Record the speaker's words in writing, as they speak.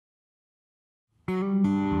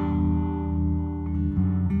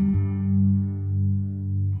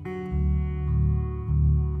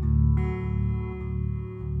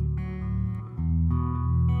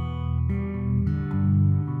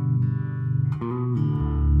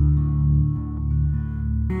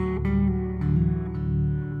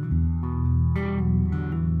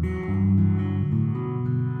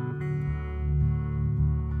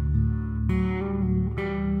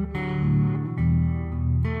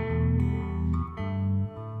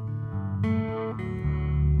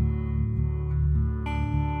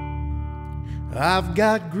I've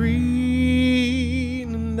got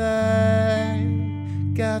green and I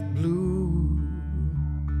got blue.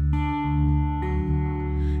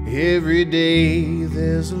 Every day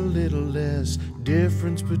there's a little less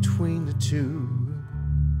difference between the two.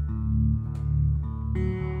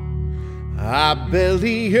 I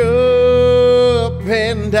belly up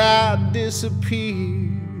and I disappear.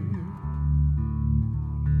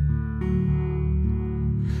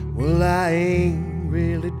 Well, I ain't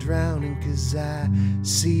really drowning 'cause I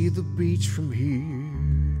see the beach from here.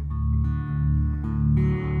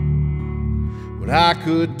 But I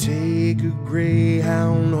could take a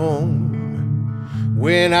Greyhound home.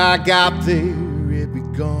 When I got there, it'd be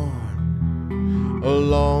gone,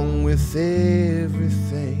 along with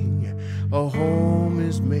everything a home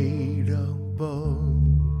is made up of.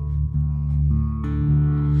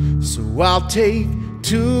 So I'll take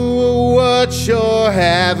to what you're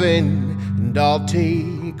having, and I'll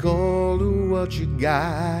take all of what you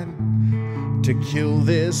got to kill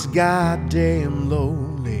this goddamn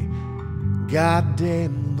lonely,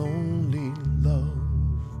 goddamn lonely love.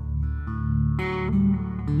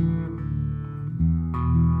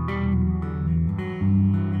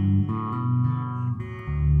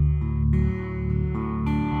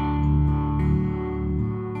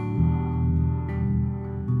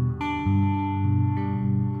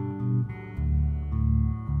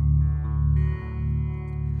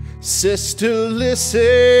 Sister,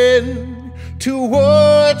 listen to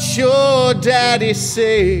what your daddy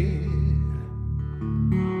said.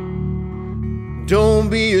 Don't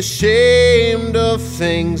be ashamed of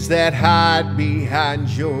things that hide behind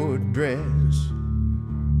your dress.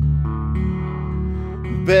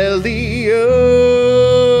 Belly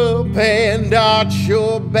up and arch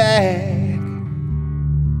your back.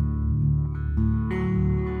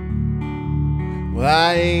 Well,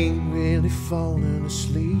 I ain't really falling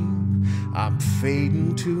asleep, I'm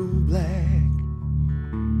fading to black.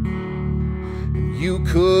 And you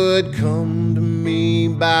could come to me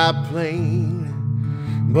by plane,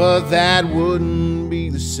 but that wouldn't be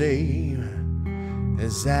the same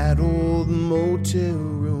as that old motel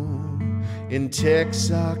room in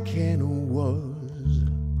Texarkana was.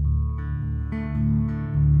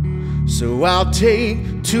 So I'll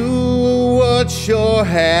take to what you're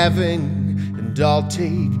having, and I'll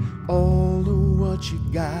take all of what you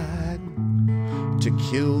got to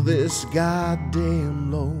kill this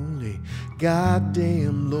goddamn lonely,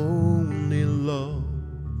 goddamn lonely love.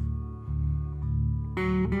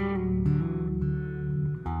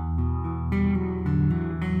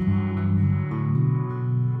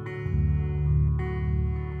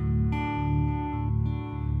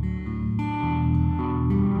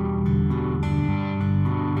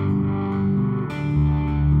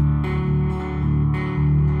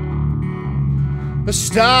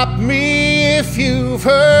 Stop me if you've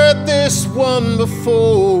heard this one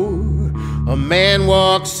before. A man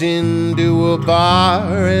walks into a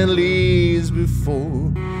bar and leaves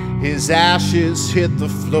before his ashes hit the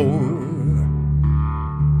floor.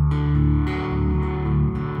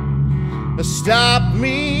 Stop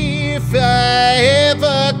me if I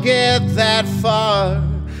ever get that far.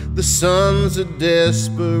 The sun's a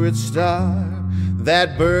desperate star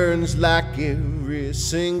that burns like every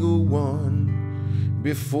single one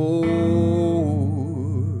before.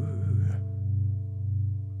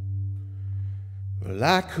 Well,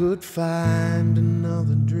 I could find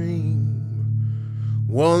another dream,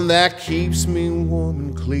 one that keeps me warm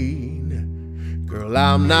and clean. Girl,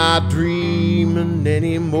 I'm not dreaming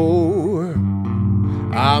anymore,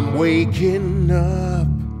 I'm waking up.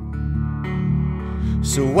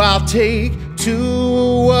 So I'll take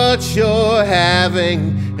to what you're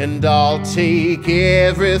having, and I'll take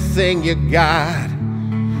everything you got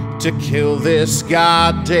to kill this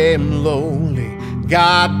goddamn lonely,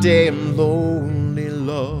 goddamn lonely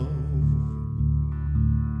love.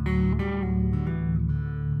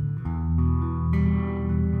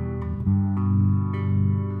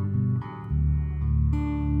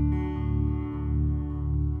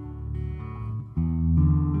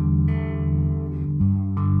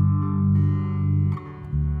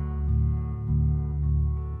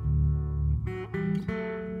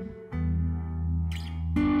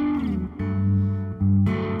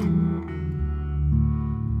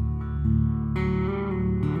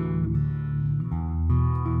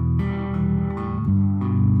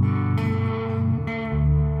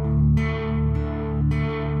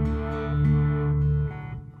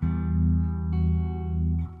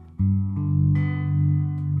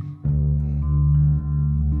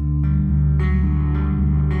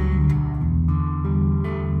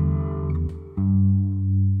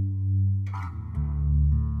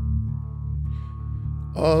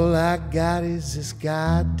 All I got is this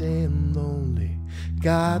goddamn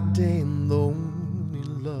lonely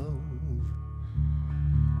love.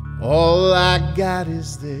 All I got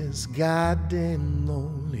is this goddamn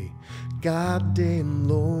lonely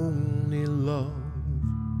love.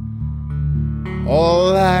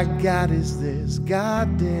 All I got is this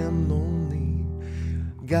goddamn lonely